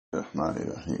الرحمن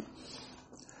الرحیم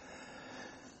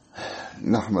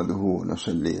نحمدہ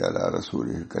ونصلی علی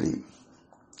رسولہ الکریم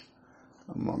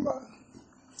اما بعد.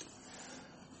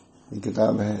 یہ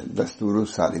کتاب ہے دستور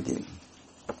السالکین.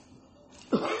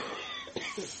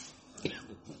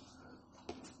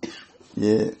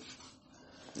 یہ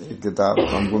ایک کتاب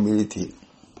ہم کو ملی تھی،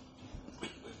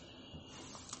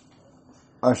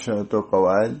 اشراق و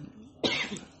قواعد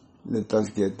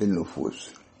لتزکیۃ النفوس،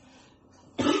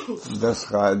 10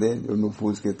 قاعدے جو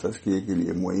نفوس کے تزکیے کے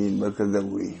لیے معین مرکزب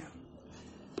ہوئی ہیں.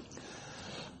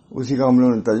 اسی کا ہم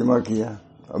لوگوں نے ترجمہ کیا،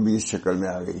 ابھی اس شکل میں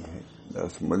آ گئی ہے،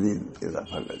 بس مزید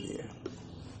اضافہ کر دیا.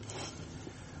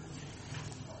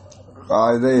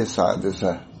 قاعدہ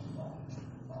سادسہ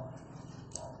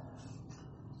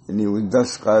یعنی اس 10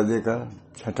 قاعدے کا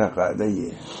چھٹا قاعدہ یہ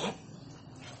ہے.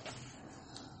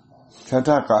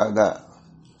 چھٹا قاعدہ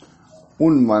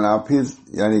ان منافذ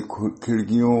یعنی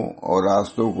کھڑکیوں اور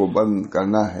راستوں کو بند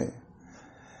کرنا ہے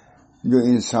جو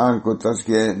انسان کو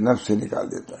تزکیہ نفس سے نکال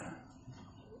دیتا ہے.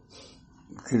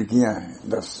 کھڑکیاں ہیں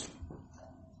 10،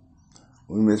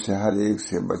 ان میں سے ہر ایک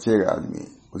سے بچے گا آدمی،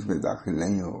 اس میں داخل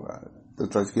نہیں ہوگا تو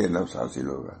تزکیہ نفس حاصل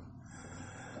ہوگا،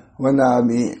 ورنہ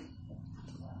آدمی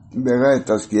بغیر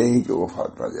تزکیہ ہی کے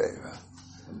وفات پا جائے گا،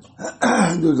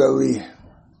 جو ضروری ہے.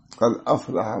 قد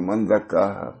افلح من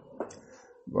زکاہا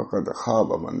وقد خواب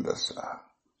من دساہا.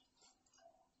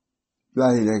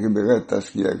 ظاہر ہے کہ بغیر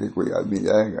تزکیہ کے کوئی آدمی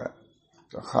جائے گا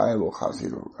تو خائب و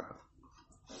خاسر ہوگا.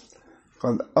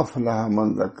 قد افلح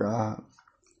من زکاہا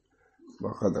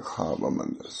وقد خواب من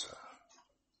دساہا.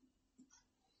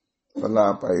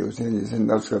 فلاح پائی اس نے جس نے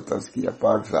نفس کا تزکیہ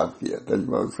پاک صاف کیا.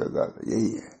 ترجمہ اس کا ذات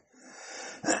یہی ہے،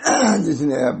 جس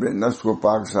نے اپنے نفس کو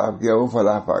پاک صاف کیا وہ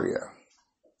فلاح پا گیا.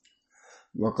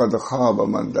 وقد خواب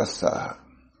من دساہا،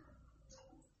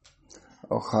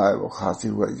 اور خائب و خاسر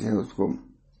ہوا جس نے اس کو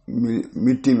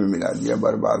مٹی میں ملا دیا،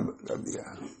 برباد کر دیا.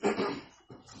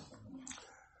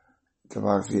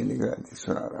 اتفاق سے یہ نکلا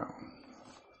سنا رہا ہوں.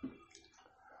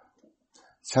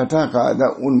 چھٹا قاعدہ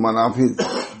ان منافذ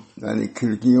یعنی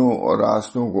کھڑکیوں اور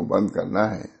راستوں کو بند کرنا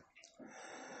ہے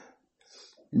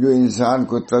جو انسان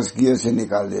کو تزکیے سے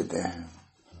نکال دیتے ہیں،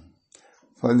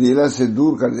 فضیلت سے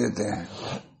دور کر دیتے ہیں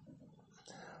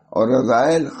اور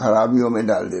رذائل خرابیوں میں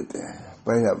ڈال دیتے ہیں.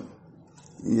 پہلا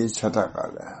یہ چھٹا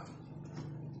قاعدہ ہے.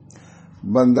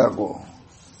 بندہ کو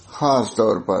خاص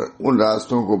طور پر ان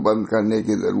راستوں کو بند کرنے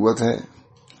کی ضرورت ہے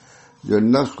جو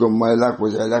نفس کو میلا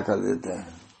کچیلا کر دیتے ہیں.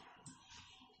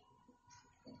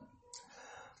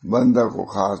 بندہ کو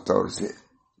خاص طور سے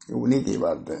انہی کی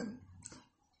بات ہے.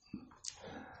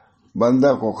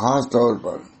 بندہ کو خاص طور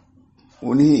پر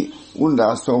ان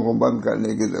راستوں کو بند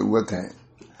کرنے کی ضرورت ہے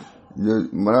جو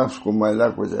نفس کو میلا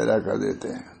کچیلا کر دیتے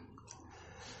ہیں.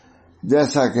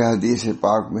 جیسا کہ حدیث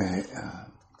پاک میں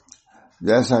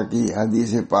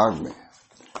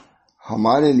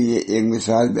ہمارے لیے ایک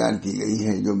مثال بیان کی گئی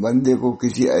ہے جو بندے کو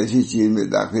کسی ایسی چیز میں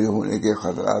داخل ہونے کے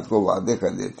خطرات کو واضح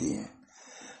کر دیتی ہے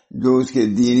جو اس کے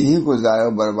دین ہی کو ضائع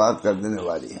و برباد کر دینے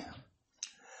والی ہے.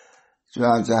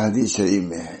 چنانچہ حدیث شریف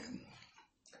میں ہے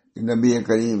کہ نبی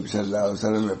کریم صلی اللہ علیہ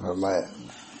وسلم نے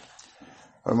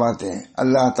فرماتے ہیں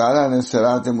اللہ تعالیٰ نے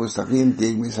صراط مستقیم کی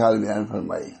ایک مثال بیان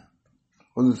فرمائی.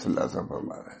 حضور صلی اللہ علیہ وسلم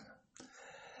فرما رہے ہیں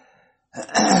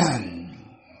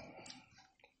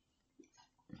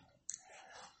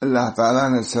اللہ تعالیٰ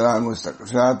نے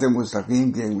صراط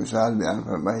مستقیم کی ایک مثال بیان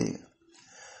فرمائی.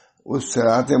 اس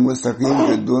صراط مستقیم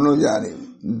کے دونوں جانب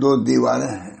 2 دیواریں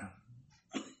ہیں،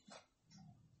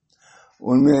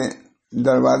 ان میں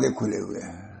دروازے کھلے ہوئے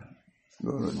ہیں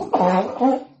دونوں،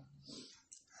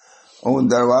 اور ان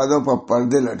دروازوں پر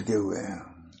پردے لٹکے ہوئے ہیں،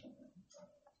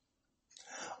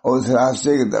 اور اس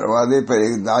راستے کے دروازے پر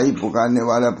ایک داعی پکارنے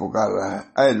والا پکار رہا ہے،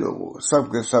 اے لوگو سب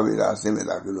کے سب اس راستے میں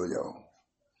داخل ہو جاؤ.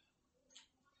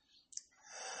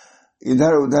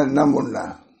 ادھر ادھر نہ مڑنا.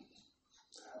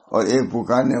 اور ایک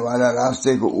پکارنے والا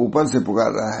راستے کو اوپر سے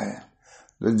پکار رہا ہے،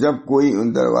 تو جب کوئی ان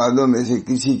دروازوں میں سے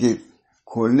کسی کے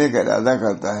کھولنے کا ارادہ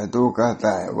کرتا ہے تو وہ کہتا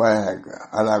ہے واہ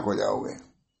ہلاک ہو جاؤ گے،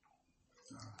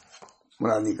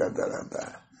 منادی کرتا رہتا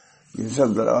ہے. یہ سب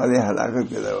دروازے ہلاکت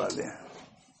کے دروازے ہیں.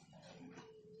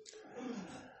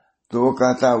 تو وہ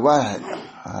کہتا ہے واہ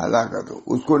ہلاکت ہو،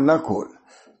 اس کو نہ کھول.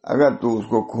 اگر تو اس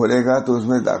کو کھولے گا تو اس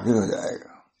میں داخل ہو جائے گا.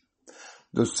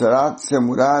 تو صراط سے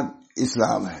مراد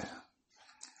اسلام ہے،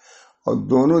 اور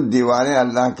دونوں دیواریں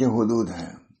اللہ کے حدود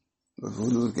ہیں، اس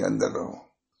حدود کے اندر رہو.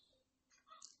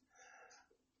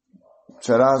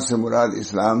 صراط سے مراد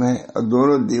اسلام ہے اور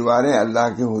دونوں دیواریں اللہ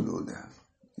کے حدود ہیں.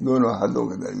 دونوں حدوں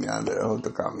کے درمیان رہو تو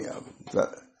کامیاب،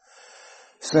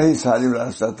 صحیح سالم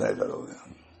راستہ طے کرو گے.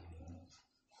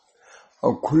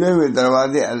 اور کھلے ہوئے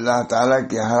دروازے اللہ تعالیٰ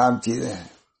کی حرام چیزیں ہیں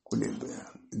کھلے ہوئے ہیں.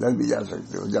 ادھر بھی جا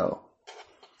سکتے ہو، جاؤ،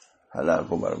 ہلاک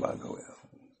و برباد ہو گیا۔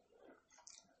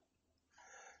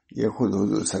 یہ خود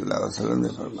حضور صلی اللہ علیہ وسلم نے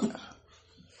فرمایا۔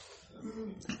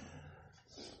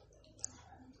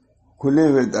 کھلے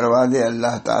ہوئے دروازے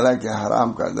اللہ تعالیٰ کے حرام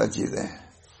کردہ چیزیں ہیں۔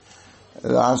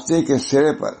 راستے کے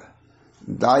سرے پر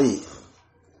دائی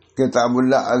کتاب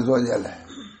اللہ عز و جل ہے،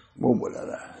 وہ بولا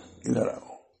رہا ہے ادھر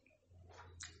آؤ،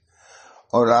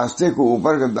 اور راستے کو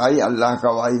اوپر کا دائی اللہ کا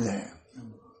وعید ہے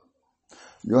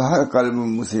جو ہر قلب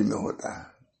مسلم میں ہوتا ہے،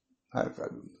 ہر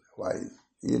قلب وعید،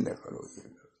 یہ نہ کرو، یہ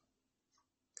کرو۔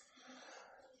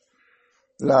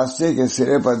 راستے کے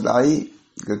سرے پر دائی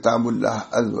کتاب اللہ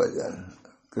عز و جل،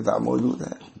 کتاب موجود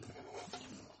ہے،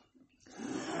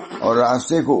 اور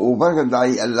راستے کو اوپر کا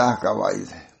دائی اللہ کا وعید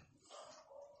ہے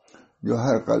جو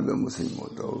ہر قلب مسلم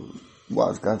ہوتا ہو۔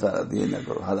 بات کہتا رہتا یہ نہ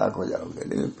کرو، ہلاک ہو جاؤ گے،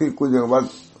 لیکن پھر کچھ دنوں بعد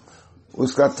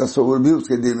اس کا تصور بھی اس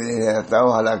کے دل میں نہیں رہتا،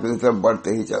 وہ ہلاکی کی طرف بڑھتے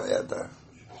ہی چلا جاتا ہے۔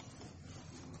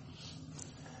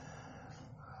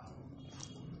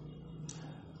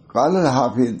 قال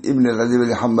الحافظ ابن رجب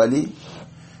الحنبلی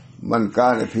من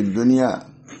کان فی الدنیا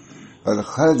قد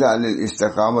خرج عن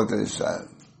الاستقامت الصائب،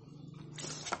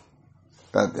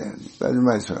 کہتے ہیں،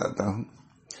 ترجمہ سناتا ہوں۔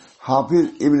 حافظ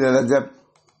ابن رجب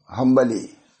حنبلی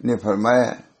نے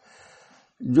فرمایا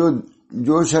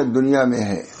جو شخص دنیا میں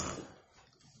ہے،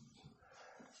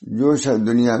 جو شخص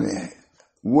دنیا میں ہے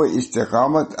وہ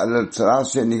استقامت علی الصراط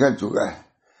سے نکل چکا ہے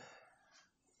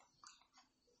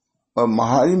اور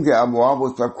محارم کے ابواب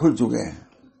اس پر کھل چکے ہیں،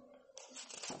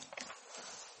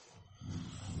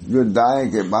 جو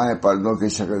دائیں کے بائیں پردوں کی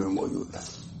شکل میں موجود ہے۔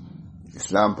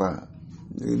 اسلام پر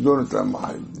دونوں طرف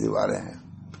محارم دیواریں ہیں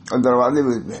اور دروازے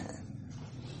بھی اس میں ہیں،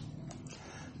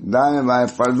 دائیں بائیں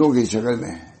پردوں کی شکل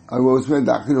میں، اور وہ اس میں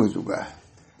داخل ہو چکا ہے،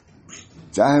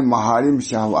 چاہے محارم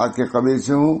شہوات کے قبیل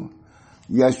سے ہوں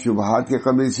یا شبہات کے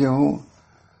قبیل سے ہوں،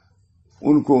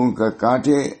 ان کو ان کا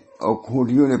کانٹے اور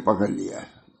کھوٹیوں نے پکڑ لیا ہے،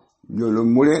 جو لوگ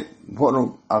مڑے فوراً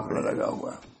آکڑا لگا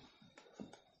ہوا ہے۔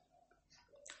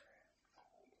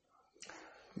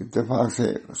 اتفاق سے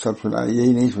سب سنا،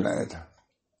 یہی نہیں سنایا تھا،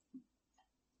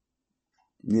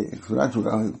 یہ سنا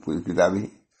چکا ہوں پوری کتاب ہی،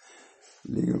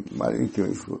 لیکن معلوم کیوں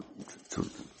اس کو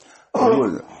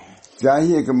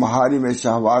چاہیے کہ محارم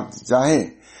شہوات، چاہے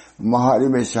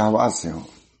محارم شہوات سے ہوں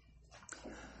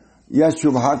یا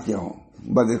شبہات کے ہوں،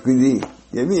 بدعقیدی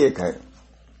یہ بھی ایک ہے۔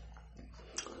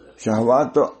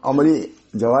 شہوات تو عملی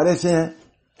جوارے سے ہیں،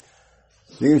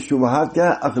 لیکن شبہات کیا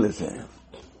ہے؟ عقل سے ہیں۔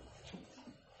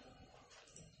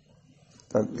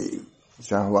 تدبیر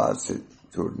شہوات سے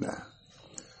چھوٹنا،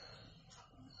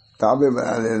 تابع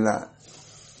بنا لینا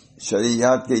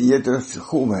شریعت کے، یہ تو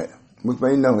خوب ہے،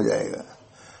 مطمئن نہ ہو جائے گا،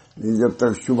 لیکن جب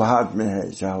تک شبہات میں ہے،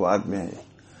 شہوات میں ہے۔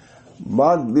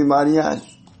 بعض بیماریاں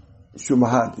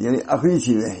شبہات یعنی عقلی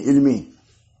چیزیں، علمی،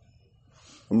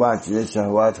 بعض چیزیں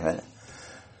شہوات ہیں،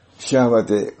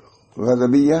 شہوت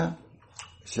غضبیہ،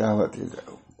 شہوت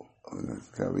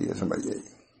سمجھ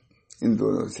جائیے، ان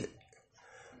دونوں سے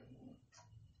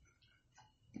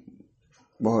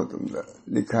بہت عمدہ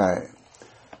لکھا ہے۔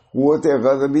 قوت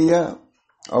غضبیہ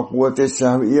اور قوت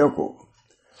شہویہ کو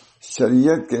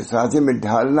شریعت کے ساتھ میں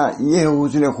ڈھالنا، یہ ہے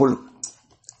حسن خلق۔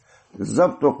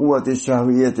 ضبط قوت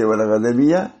شہویت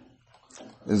والغضبیہ،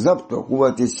 ضبط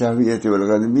قوت شہویت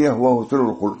والغضبیہ ہوا حسن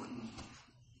الخلق،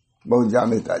 بہت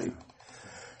جامع تعریف۔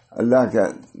 اللہ کے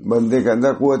بندے کے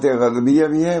اندر قوت غضبیہ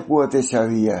بھی ہے، قوت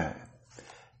شہویہ ہے،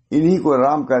 انہی کو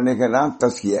رام کرنے کا نام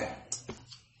تزکیہ ہے۔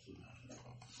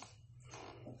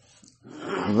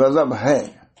 غضب ہے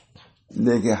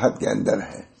لیکن حد کے اندر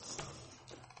ہے،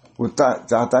 کتا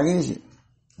چاہتا کہ نہیں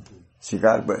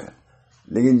شکار پر،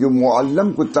 لیکن جو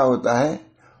معلم کتا ہوتا ہے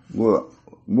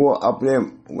وہ اپنے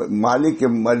مالک کے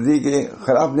مرضی کے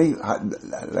خلاف نہیں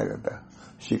لگاتا،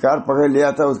 شکار پکڑ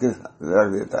لیا تھا اس کے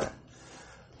رکھ دیتا ہے،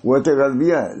 وہ تو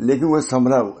غضبیہ ہے لیکن وہ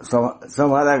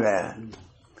سنبھالا گیا ہے۔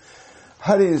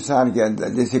 ہر انسان کے اندر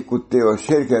جیسے کتے اور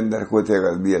شیر کے اندر قوت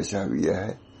غضبیہ شہویہ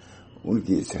ہے، ان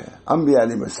کی سے انبیاء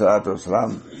علیہ الصلوۃ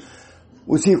والسلام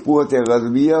اسی قوت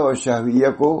غضبیہ اور شہویہ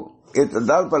کو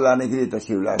اعتدال پر لانے کے لیے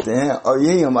تشریف لاتے ہیں، اور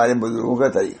یہی ہمارے بزرگوں کا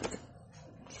طریقہ ہے۔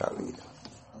 شہویہ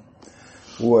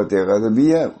قوت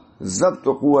غضبیہ، ضبط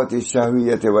قوت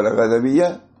شہویت والغضبیہ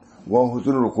وہ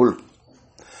حسن الخلق۔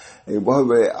 ایک بہت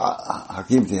بڑے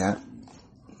حکیم تھے،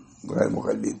 غیر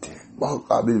مقلد تھے، بہت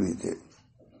قابل بھی تھے۔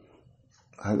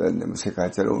 حضرت نے مجھ سے کہا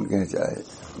چلو ان کے یہاں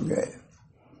چلے گئے۔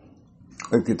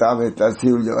 ایک کتاب ہے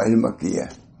تفسیر الجواہر مکیہ،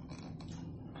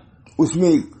 اس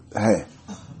میں ہے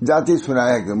ذاتی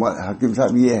سنایا کہ حکیم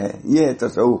صاحب یہ ہے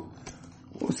تصوف،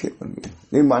 اس کے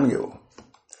نہیں مان گئے وہ۔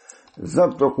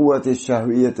 ضبط قوت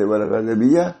شہویت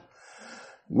والغضبیہ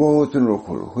وہ حسن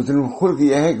الخلق. حسن الخلق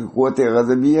یہ ہے کہ قوت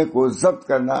غضبیہ کو ضبط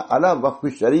کرنا علی وفق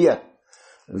شریعت.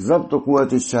 ضبط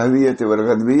قوت شہویت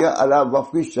والغضبیہ علی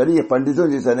وفق شریعت. پنڈتوں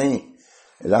جیسا نہیں.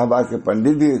 الہ آباد کے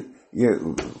پنڈت بھی یہ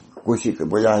کوشش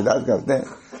مجاہدات کرتے ہیں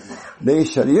لیکن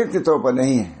شریعت کے طور پر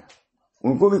نہیں ہے.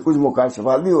 ان کو بھی کچھ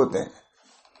مکاشفات بھی ہوتے ہیں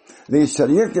لیکن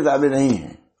شریعت کتابیں نہیں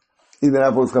ہیں. اس بنا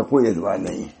پر اس کا کوئی اعتبار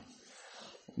نہیں ہے.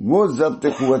 وہ ضبط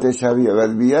قوت شہویہ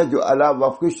غضبیہ جو علی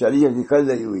وفق شریعت کی کر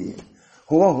رہی ہوئی ہے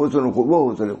وہ حسن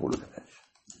خلق ہے.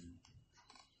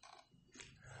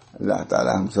 اللہ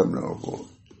تعالیٰ ہم سب لوگوں کو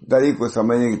طریق کو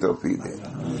سمجھنے کی توفیق دے.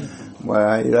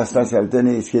 یہ راستہ چلتے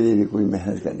نہیں, اس کے لیے بھی کوئی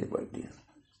محنت کرنی پڑتی ہے.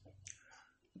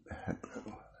 محنت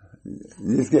کرو.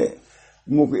 جس کے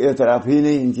منہ اعتراف ہی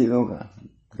نہیں ان چیزوں کا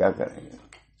کیا کریں گے.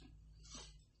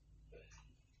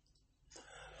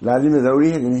 لازم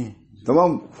ضروری ہے کہ نہیں.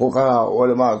 تمام فقہاء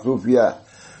علماء صوفیاء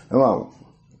تمام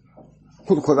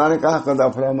خود خدا نے کہا قد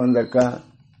افلح من زکاہا,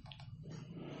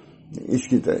 اس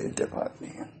کی طرح اتفاق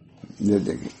نہیں ہے. یہ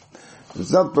دیکھیں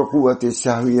ضبط قوت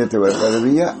شہویت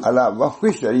والغضبیہ علی وفق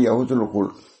شریعہ حسن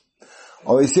الخلق.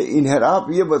 اور اسے انحراف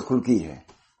یہ بدخلقی ہے.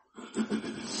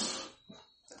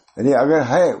 یعنی اگر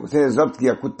ہے اسے ضبط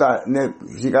کیا, کتا نے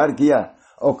شکار کیا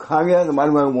اور کھا گیا تو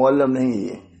معلوم ہے معلم نہیں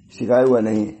ہے, شکار ہوا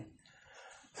نہیں ہے.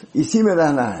 اسی میں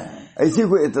رہنا ہے, ایسی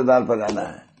کوئی اعتدال پر رہنا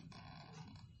ہے.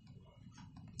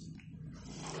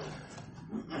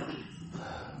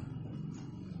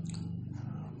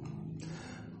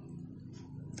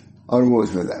 اور وہ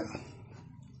اس میں رہنا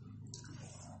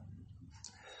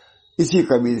اسی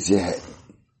قبیل سے ہے.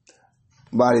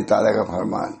 باری تعالیٰ کا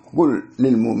فرمان قل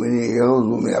للمؤمنین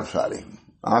یغضوا من ابصارہم.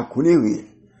 آنکھ کھلی ہوئی ہے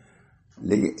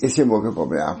لیکن اسی موقع پر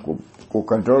اپنے آنکھ کو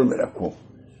کنٹرول میں رکھو.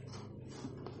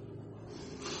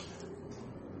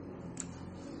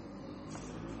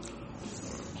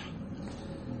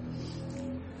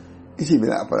 اسی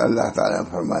بنا پر اللہ تعالیٰ نے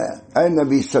فرمایا اے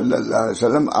نبی صلی اللہ علیہ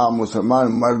وسلم آپ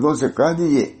مسلمان مردوں سے کہہ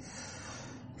دیجئے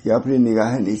کہ اپنی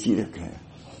نگاہیں نیچی رکھیں.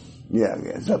 یہ آ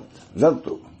گیا ضبط.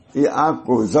 یہ آنکھ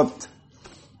کو ضبط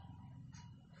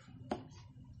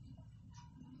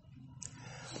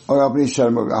اور اپنی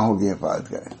شرمگاہوں کی حفاظت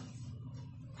کریں.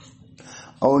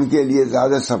 اور ان کے لیے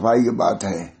زیادہ صفائی کی بات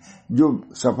ہے. جو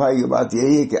صفائی کی بات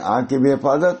یہی ہے کہ آنکھ کی بھی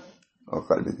حفاظت اور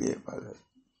قلب کی حفاظت.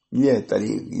 یہ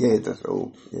طریق, یہ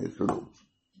تصوف, یہ سلوک.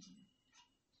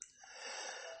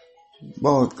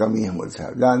 بہت کمی ہے مجھ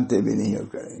صاحب, جانتے بھی نہیں اور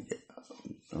کریں گے.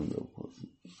 ہم لوگ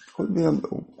خود بھی ہم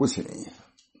لوگ کچھ نہیں ہے.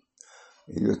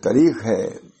 یہ جو طریق ہے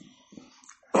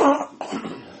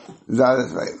زیادہ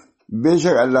صحیح. بے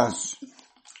شک اللہ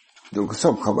جو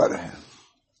سب خبر ہے.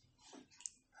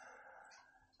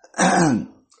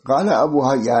 قال ابو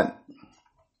حیان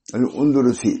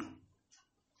الاندلسی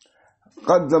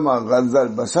قدم غض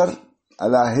البصر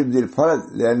على حفظ الفرج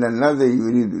لأن النظر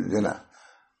يريد الزنا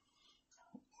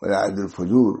والعد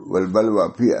الفجور والبلوى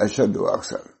فيه اشد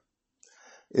واكثر.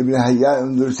 ابن حیان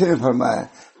اندلسی نے فرمایا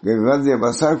کہ غض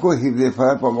بصر کو حفظ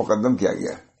فرج پر مقدم کیا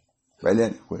گیا. پہلے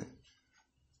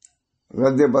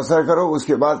غض بصر کرو, اس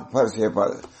کے بعد فرض سے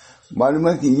حفاظت. معلوم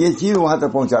ہے کہ یہ چیز وہاں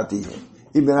تک پہنچاتی ہے,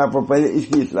 اس بنا پر پہلے اس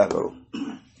کی اصلاح کرو.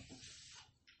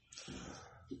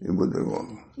 یہ بزرگوں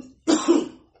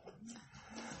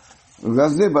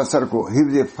غض بصر کو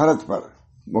حفظ فرج پر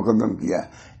مقدم کیا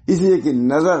اس لیے کہ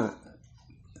نظر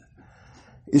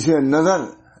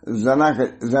زنا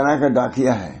کا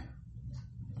ڈاکیا ہے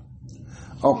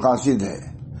اور قاصد ہے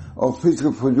اور فسق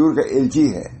فجور کا ایلچی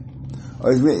ہے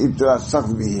اور اس میں ابتلا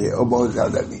سخت بھی ہے اور بہت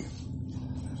زیادہ بھی.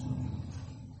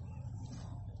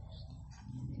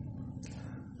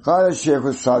 قال الشیخ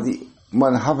السعدی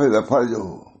من حفظ فرجہ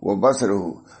وبصرہ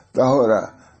طہر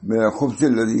من الخبث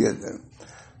الذی یتم.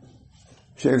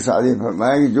 شیخ سعدی نے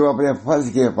فرمایا کہ جو اپنے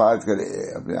فرض کی حفاظت کرے,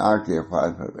 اپنے آنکھ کی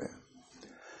حفاظت کرے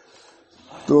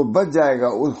تو بچ جائے گا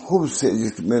اس خوف سے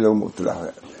جس میں لوگ مبتلا ہو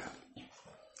جاتے ہیں.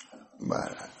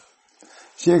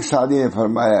 شیخ سعدی نے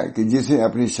فرمایا کہ جس نے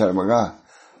اپنی شرمگاہ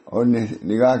اور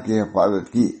نگاہ کی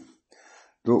حفاظت کی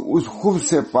تو اس خوف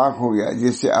سے پاک ہو گیا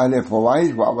جس سے اہل فواہش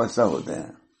وابستہ ہوتے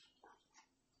ہیں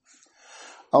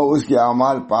اور اس کے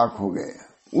اعمال پاک ہو گئے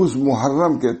اس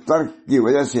محرم کے ترک کی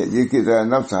وجہ سے جس کی طرح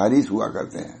نفس حریص ہوا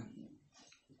کرتے ہیں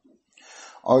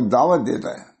اور دعوت دیتا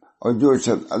ہے. اور جو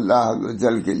شخص اللہ عز و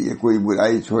جل کے لیے کوئی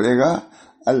برائی چھوڑے گا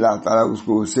اللہ تعالیٰ اس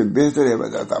کو اس سے بہتر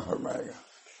عوض عطا فرمائے گا.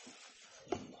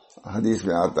 حدیث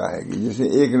میں آتا ہے کہ جسے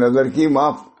ایک نظر کی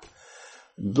معاف,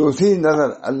 دوسری نظر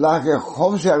اللہ کے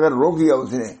خوف سے اگر روک دیا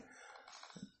اس نے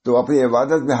تو اپنی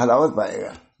عبادت میں حلاوت پائے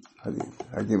گا. حدیث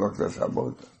حکیم اختر صاحب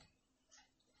بہت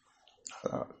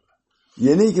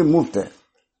یہ نہیں کہ مفت ہے,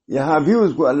 یہاں بھی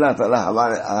اس کو اللہ تعالیٰ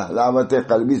ہمارے حلاوت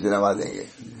قلبی سے نوازیں گے,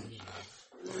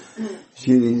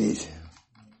 شیرینی سے.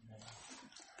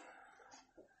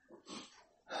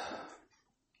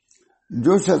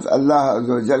 جو شخص اللہ عز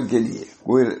و جل کے لیے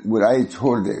کوئی برائی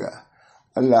چھوڑ دے گا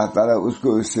اللہ تعالیٰ اس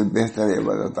کو اس سے بہتر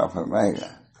عوض عطا فرمائے گا.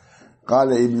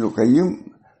 قال ابن قیم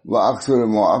و اکثر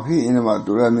معافی انما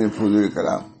ترى من فضول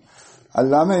کلام.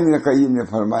 علامہ ابن قیم نے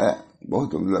فرمایا،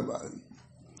 بہت عمدہ بات،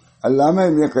 علامہ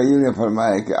ابن قیم نے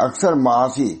فرمایا کہ اکثر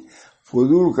معاصی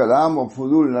فضول کلام اور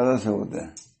فضول نظر سے ہوتے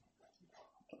ہیں.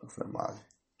 اکثر معاصی،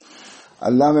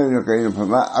 علامہ ابن قیم نے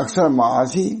فرمایا اکثر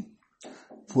معاصی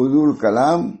فضول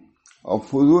کلام اور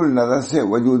فضول نظر سے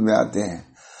وجود میں آتے ہیں،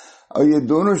 اور یہ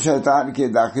دونوں شیطان کے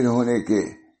داخل ہونے کے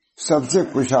سب سے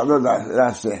کشادہ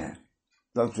راستے ہیں،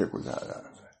 سب سے کشادہ راستے،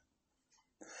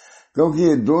 کیونکہ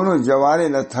یہ دونوں جوارے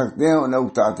نہ تھکتے ہیں اور نہ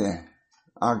اکتاتے ہیں.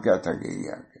 آنکھ کیا تھکے گی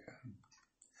آنکھ،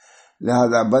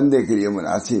 لہذا بندے کے لیے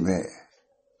مناسب ہے،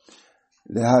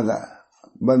 لہذا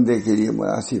بندے کے لیے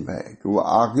مناسب ہے کہ وہ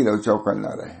عاقل اور چوکن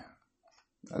نہ رہے.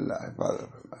 اللہ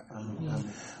حفاظت فرمائے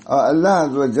اور اللہ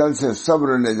عز و جل سے صبر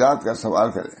و نجات کا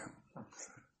سوال کرے.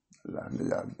 اللہ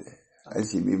نجات دے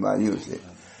ایسی بیماریوں سے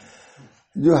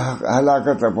جو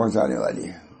ہلاکت تک پہنچانے والی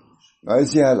ہے، اور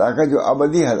ایسی ہلاکت جو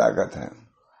ابدی ہلاکت ہے.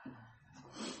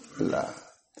 اللہ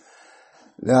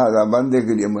لہذا بندے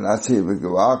کے لیے مناسب ہے کہ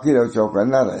وہ عاقل اور چوکن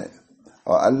نہ رہے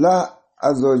اور اللہ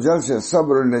عز و جل سے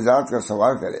صبر و نجات کا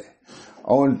سوال کرے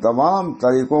اور ان تمام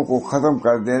طریقوں کو ختم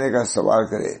کر دینے کا سوال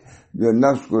کرے جو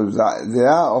نفس کو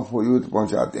ضیاع اور فجور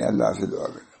پہنچاتے ہیں. اللہ سے دعا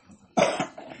کرے.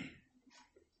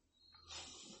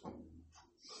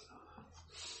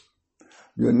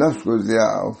 جو نفس کو ضیاع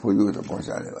اور فجور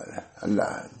پہنچانے والا ہے، اللہ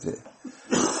سے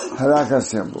ہلاکت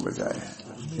سے ہم کو بچائے.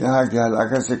 یہاں کی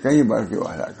ہلاکت سے کہیں بڑھ کے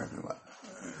وہ ہلاکت ہوا.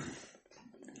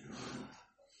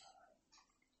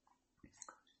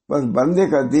 بس بندے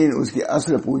کا دین اس کی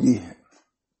اصل پونجی ہے،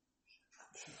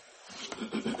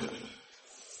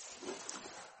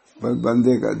 بس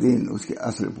بندے کا دین اس کی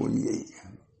اصل پونجی یہی ہے.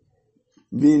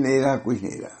 دین نہیں رہا کچھ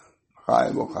نہیں رہا،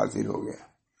 خائب و خاسر ہو گیا،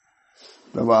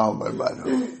 تباہ و برباد ہو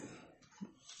گیا.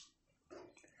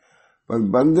 پر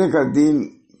بندے کا دین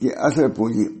کی اصل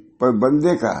پونجی، پر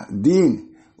بندے کا دین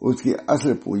اس کی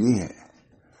اصل پونجی ہے.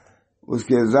 اس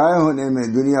کے ضائع ہونے میں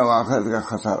دنیا و آخرت کا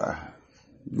خسارہ ہے.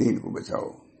 دین کو بچاؤ،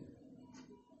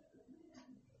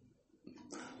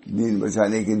 دین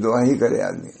بچانے کی دعا ہی کرے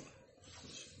آدمی.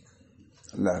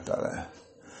 اللہ تعالیٰ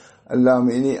اللہم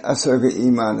انی اسألک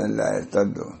ایمان لا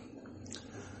یرتد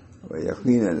و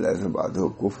یقین لا یزداد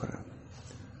کفر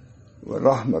و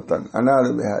رحمتا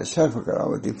انال بها شرف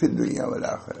کرامتی فی الدنیا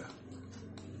والآخرہ.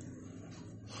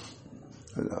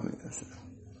 اللہم انی اسألک.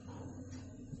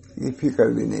 یہ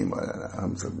فکر بھی نہیں مولانا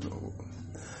ہم سب لوگوں کو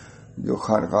جو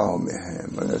خانقاہوں میں ہیں،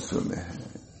 مدرسوں میں ہیں،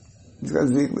 جس کا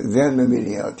ذہن میں بھی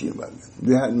نہیں آتی ہے، بات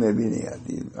ذہن میں بھی نہیں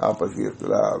آتی. آپس کی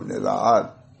اختلاف نزاعات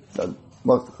سب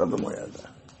وقت ختم ہو جاتا ہے.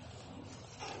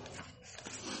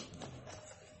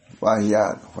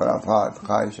 واہیات، خرافات،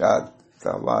 خواہشات،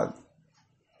 شہوات.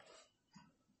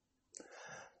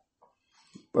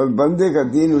 پر بندے کا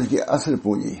دین اس کی اصل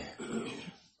پونجی ہے.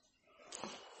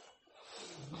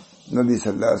 نبی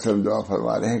صلی اللہ علیہ وسلم دعا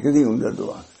فرما رہے ہیں، کتنی عمدہ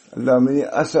دعا. اللہم انی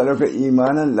اسألک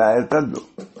ایمانا لا یرتد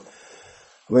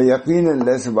و یقینا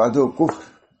لا یزداد کفر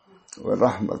و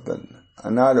رحمتا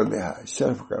انال بها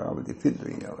شرف کرامتی فی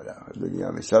الدنیا والآخرہ. دنیا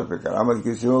میں شرف کرامت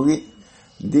کس سے ہوگی؟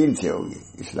 دین سے ہوگی،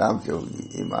 اسلام سے ہوگی،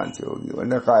 ایمان سے ہوگی.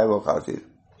 ورنہ قائب و خاسر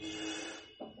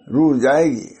روح جائے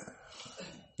گی.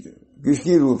 کس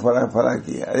کی روح؟ فرا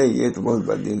کی. ارے یہ تو بہت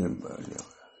بدین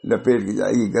لپیٹ کی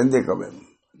جائے گی گندے کپڑے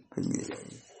پھر بھی جائے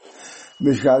گی.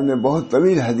 مشکات میں بہت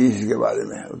طویل حدیث کے بارے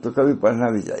میں ہے، تو کبھی پڑھنا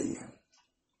بھی چاہیے،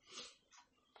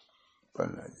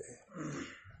 پڑھنا چاہیے.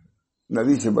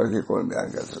 نبی سے بڑھ کے کون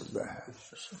بیان کر سکتا ہے؟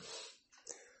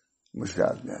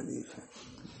 مشکات میں حدیث ہے.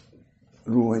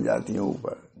 روحیں جاتی ہیں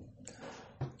اوپر.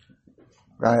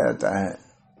 کہا جاتا ہے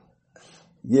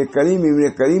یہ کریم ابن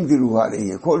کریم کی روح آ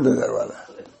رہی ہے، کھول دو دروازہ.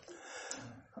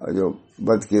 اور جو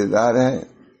بد کردار ہے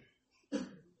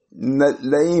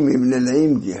لئیم ابن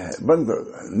لئیم کی ہے، بند کرو،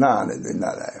 نہ آنے دو، نہ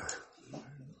لائق.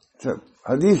 سب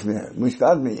حدیث میں ہے،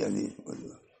 مشکات میں ہی حدیث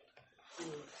موجود.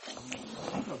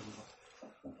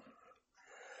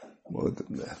 بہت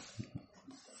عمدہ.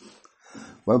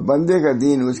 وہ بندے کا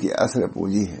دین اس کی اصل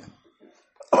پونجی ہے.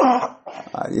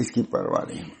 آج اس کی پرواہ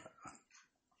نہیں.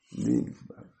 دین کی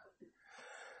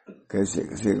پرواہ کیسے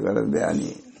کیسے غلط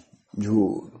بیانی،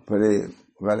 جھوٹ، فریب،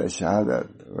 غلط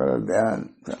شہادت، غلط بیان،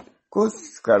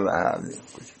 کچھ کر رہا ہے آدمی،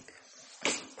 کچھ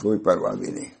کوئی پرواہ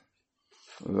بھی نہیں.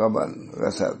 غبن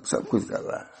غصب سب کچھ کر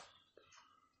رہا ہے.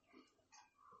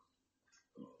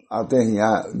 آتے ہیں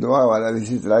یہاں دعا والا بھی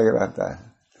اسی طرح کا رہتا ہے.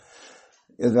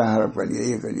 اتنا حرف کریے،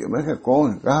 یہ کریے. میں کہا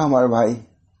کون؟ کہا ہمارے بھائی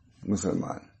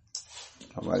مسلمان،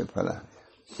 ہمارے فلاں.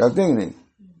 کرتے ہیں نہیں؟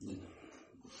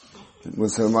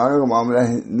 مسلمانوں کا معاملہ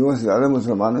ہندوؤں سے زیادہ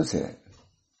مسلمانوں سے ہے،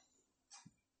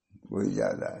 وہی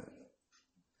زیادہ ہے،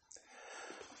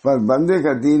 پر بندے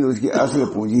کا دین اس کی اصل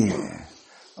پونجی ہے،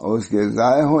 اور اس کے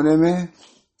ضائع ہونے میں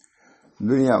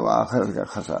دنیا و آخرت کا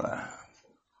خسارہ ہے،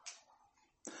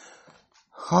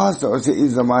 خاص طور سے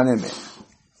اس زمانے میں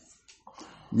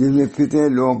جس میں فتنے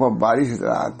لوگوں پر بارش کی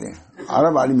طرح آتے ہیں۔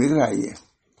 عرب عالم لکھ رہا ہے، یہ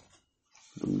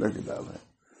عمدہ کتاب ہے،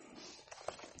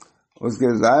 اس کے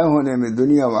ضائع ہونے میں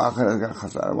دنیا و آخرت کا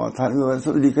خسارہ۔ وہاں میں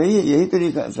سب لکھا ہی ہے، یہی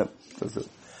طریقہ ہے سب۔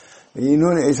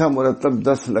 انہوں نے ایسا مرتب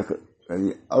 10 لکھ،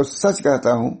 اور سچ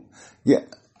کہتا ہوں کہ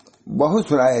بہت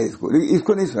سنایا ہے اس کو، لیکن اس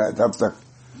کو نہیں سنایا تھا اب تک۔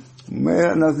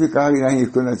 میرا نفس بھی کہا کہ نہیں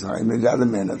اس کو نہیں سنایا، میں زیادہ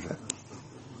محنت ہے،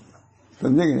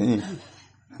 سمجھے کہ نہیں؟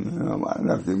 ہمارا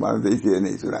نفس مانتے اس لیے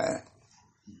نہیں سنایا ہے۔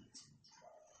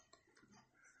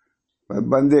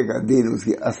 بندے کا دین اس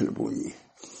کی اصل پونجی ہے،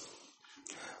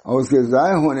 اور اس کے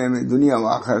ضائع ہونے میں دنیا و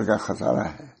آخرت کا خسارہ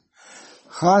ہے،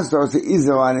 خاص طور سے اس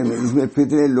زمانے میں جس میں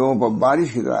فتنے لوگوں پر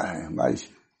بارش کی طرح ہے، بارش،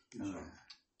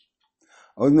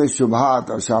 اور اس میں شبہات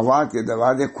اور شہوات کے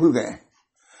دروازے کھل گئے۔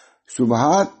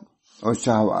 شبہات اور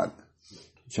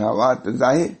شہوات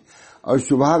ظاہر، اور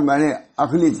شبہات میں نے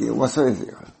عقلی کی وسوسے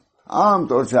سے، عام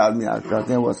طور سے آدمی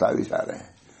کہتے ہیں وساوس آ رہے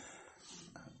ہیں،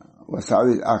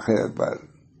 وساوس آخرت پر،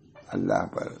 اللہ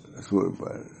پر، رسول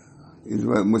پر، اس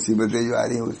میں مصیبتیں جو آ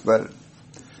رہی ہیں اس پر،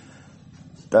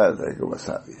 طرح طرح کے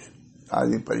وساوس،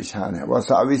 آدمی پریشان ہے،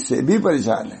 وساوس سے بھی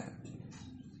پریشان ہے،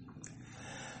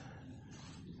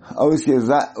 اور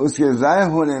اس کے ضائع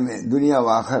ہونے میں دنیا و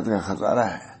آخرت کا خسارہ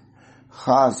ہے،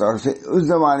 خاص طور سے اس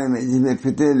زمانے میں جس میں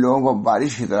فتنے لوگوں کو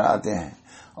بارش کی طرح آتے ہیں،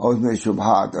 اور اس میں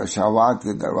شبہات اور شہوات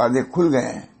کے دروازے کھل گئے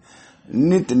ہیں۔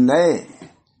 نت نئے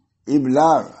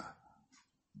ابلاغ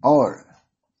اور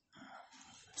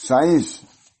سائنس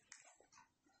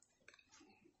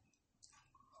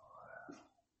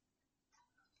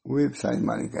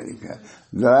مانی کا لکھا ہے،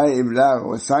 ذرائع ابلاغ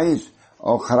اور سائنس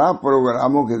اور خراب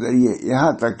پروگراموں کے ذریعے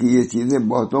یہاں تک کہ یہ چیزیں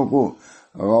بہتوں کو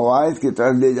غوائد کی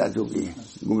طرف لے جا چکی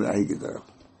ہیں، گمراہی کی طرف،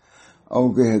 اور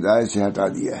ان کے ہدایت سے ہٹا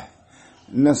دیا ہے۔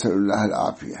 نسأل اللہ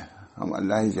العافیہ، ہم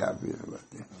اللہ ہی سے عافیت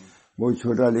کرتے ہیں۔ بہت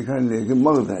چھوٹا لکھا ہے لیکن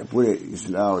مغز ہے، پورے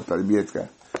اصلاح اور تربیت کا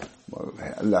مغز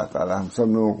ہے۔ اللہ تعالی ہم سب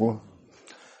لوگوں کو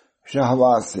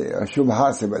شہوات سے اور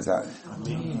شبہات سے بچائے۔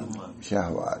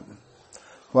 شہوات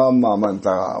وَأَمَّا مَنْ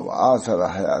طَغَىٰ وَآثَرَ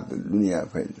حَيَاةَ الدُّنْيَا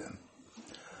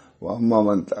وَأَمَّا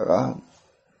مَنْ طَغَىٰ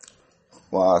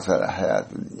وَآثَرَ حَيَاةَ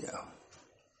الدُّنْيَا،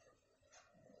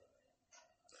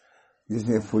 جس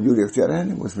میں فجور اختیار ہے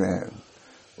نا،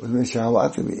 اس میں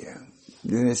شہوات بھی ہے،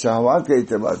 جس نے شہوات کا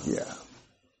اتباع کیا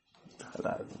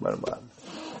برباد۔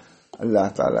 اللہ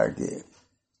تعالیٰ کی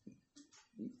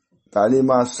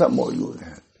تعلیمات سب موجود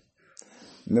ہیں،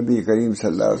 نبی کریم صلی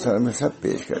اللہ علیہ وسلم نے سب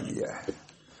پیش کر دیا ہے،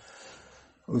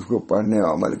 اس کو پڑھنے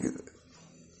اور عمل کی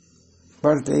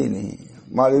پڑھتے ہی نہیں،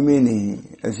 معلوم ہی نہیں،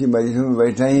 ایسی مجلسوں میں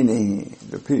بیٹھنا ہی نہیں،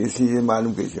 تو پھر اس چیزیں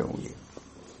معلوم کیسے ہوں گی؟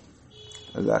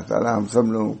 اللہ تعالیٰ ہم سب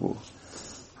لوگوں کو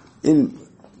علم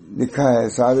لکھا ہے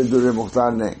صاحب در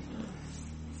مختار نے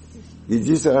کہ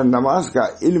جس طرح نماز کا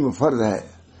علم فرض ہے،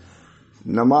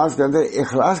 نماز کے اندر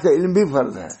اخلاص کا علم بھی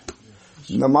فرض ہے۔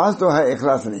 نماز تو ہے،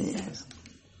 اخلاص نہیں ہے۔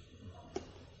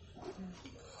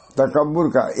 تکبر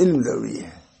کا علم ضروری ہے،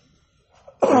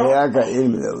 حیا کا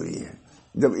علم ضروری ہے۔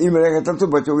 جب علم رہے گا تب تو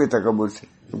بچو گے تکبر سے،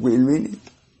 کوئی علم ہی نہیں۔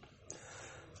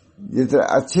 جس طرح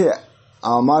اچھے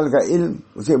اعمال کا علم،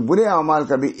 اسے برے اعمال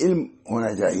کا بھی علم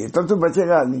ہونا چاہیے، تب تو بچے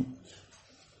گا آدمی۔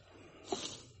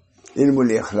 علم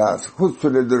الاخلاص، خود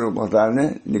سید المختار نے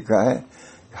لکھا ہے،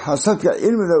 حسد کا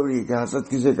علم ضروری ہے کہ حسد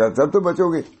کسے کا، تب تو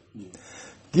بچو گے۔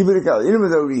 کبر کا علم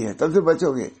ضروری ہے، تب تو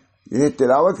بچو گے۔ یہ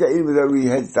تلاوت کا علم ضروری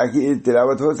ہے تاکہ یہ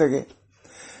تلاوت ہو سکے۔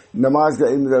 نماز کا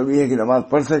علم ضروری ہے کہ نماز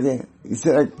پڑھ سکیں۔ اس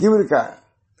طرح کبر کا،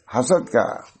 حسد کا،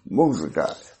 بغض کا،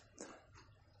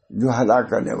 جو ہلاک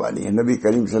کرنے والی ہے۔ نبی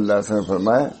کریم صلی اللہ علیہ وسلم نے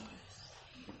فرمایا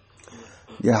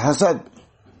یہ حسد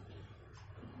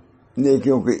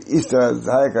نیکیوں کے اس طرح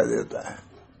ضائع کر دیتا ہے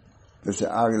جیسے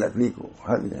آگ لکڑی کو،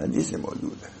 ہر حدیث سے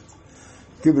موجود ہے۔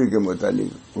 کبر کے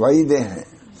متعلق وعیدیں ہیں،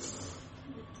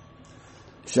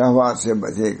 شہوات سے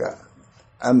بچے کا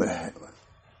امر ہے،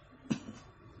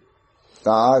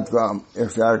 طاعت کو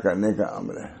اختیار کرنے کا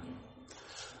امر ہے۔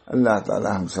 اللہ تعالی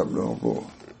ہم سب لوگوں کو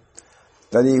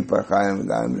طریق پر قائم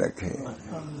دائم رکھے،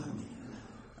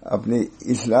 اپنی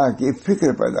اصلاح کی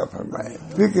فکر پیدا فرمائے۔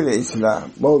 فکر اصلاح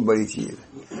بہت بڑی چیز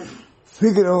ہے۔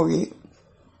 فکر ہوگی،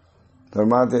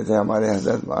 فرماتے تھے ہمارے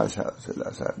حضرت صلی اللہ علیہ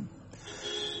وسلم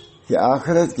کہ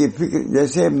آخرت کی فکر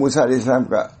جیسے موسیٰ علیہ السلام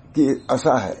کی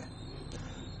عصا ہے،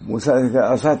 موسیٰ علیہ السلام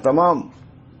کا عصا تمام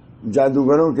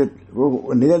جادوگروں کے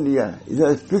وہ نگل لیا ہے،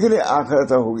 اس فکر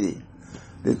آخرت ہوگی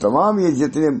یہ تمام یہ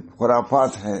جتنے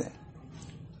خرافات ہیں،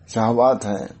 شہوات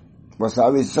ہیں،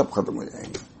 مساوی، سب ختم ہو جائیں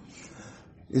گے.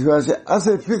 اس وجہ سے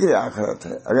اصل فکر آخرت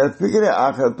ہے. اگر فکر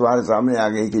آخرت تمہارے سامنے آ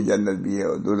گئی کہ جنت بھی ہے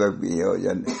اور دوزخ بھی ہے اور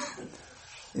جنت،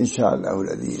 انشاءاللہ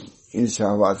العظیم ان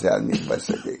شہوات سے آدمی بچ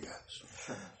سکے گا.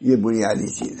 یہ بنیادی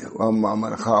چیز ہے. وَأَمَّا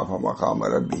مَنْ خَافَ مَقَامَ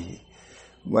رَبِّهِ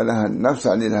وَنَهَى النَّفْسَ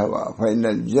عَنِ الْهَوَىٰ فَإِنَّ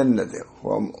الْجَنَّةَ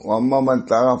وَأَمَّا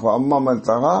مَنْ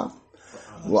طَغَىٰ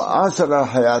وَآثَرَ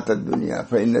الْحَيَاةَ الدُّنْيَا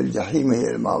فَإِنَّ الْجَحِيمَ هِيَ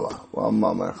الْمَأْوَىٰ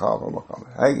وَأَمَّا مَنْ خَافَ مَقَامَ.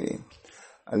 ہے کہ نہیں؟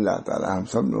 اللہ تعالی ہم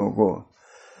سب لوگوں کو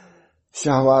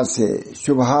شہوات سے،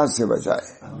 شبہات سے بچائے.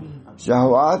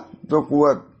 شہوات تو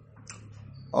قوت،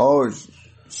 اور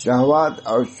شہوات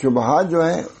اور شبہات جو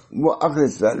ہیں وہ عقل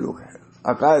سے تعلق ہے،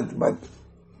 عقائد بد.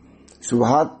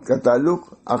 شبہات کا تعلق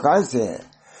عقائد سے ہے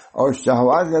اور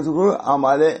شہوات کا تعلق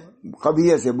اعمال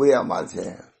قبیح سے، برے اعمال سے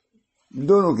ہے.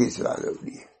 دونوں کی اصلاح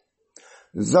ضروری ہے.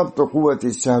 ضبط قوت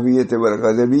الشہویت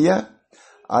والغضبیہ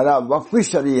علی وقف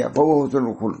شریعہ فهو حسن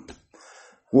الخلق.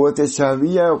 قوت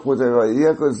شہویہ اور قوت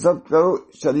غضبیہ کو ضبط کرو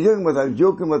شریعت کے مطابق،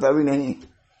 جو کے مطابق نہیں.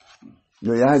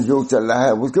 جو یہاں جو چل رہا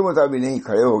ہے اس کے مطابق نہیں.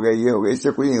 کھڑے ہو گئے، یہ ہو گئے، اس سے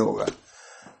کچھ نہیں ہوگا.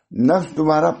 نفس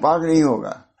تمہارا پاک نہیں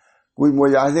ہوگا. کچھ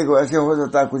مجاہدے کو ایسے ہو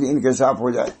سکتا ہے کچھ انکشاف ہو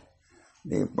جائے،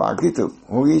 لیکن پاکی تو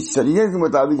ہوگی شریعت کے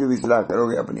مطابق. جو اصلاح کرو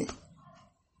گے اپنی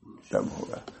تب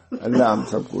ہوگا. اللہ ہم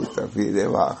سب کو توفیق دے.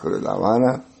 وآخر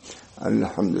دعوانا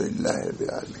الحمدللہ رب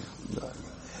العالمین.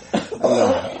 اللہ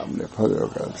اپنے فضل و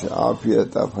کرم سے عافیت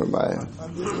عطا فرمائے.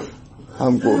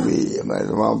 ہم کو بھی، ہمارے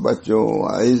تمام بچوں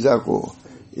اعزا کو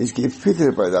اس کی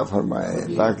فکر پیدا فرمائے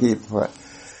تاکہ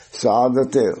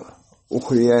سعادت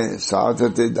اخروی،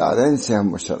 سعادت دارین سے ہم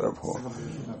مشرف ہوں.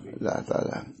 اللہ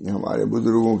تعالیٰ ہمارے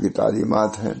بزرگوں کی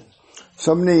تعلیمات ہیں،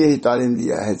 سب نے یہی تعلیم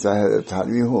دیا ہے، چاہے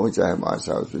تھانوی ہو، چاہے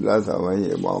ماشاء اللہ صاحب،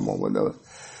 امام محمد.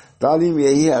 تعلیم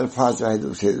یہی ہے، الفاظ چاہے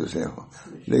دوسرے ہوں،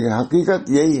 لیکن حقیقت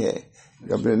یہی ہے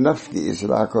کہ اپنے نفس کی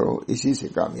اصلاح کرو، اسی سے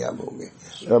کامیاب ہوگے.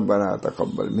 ربنا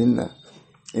تقبل منا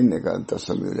انک انت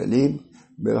السمیع العلیم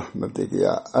برحمتک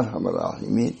یا ارحم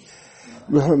الراحمین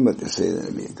بحرمت سیدنا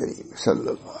نبی کریم صلی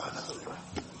اللہ علیہ وسلم.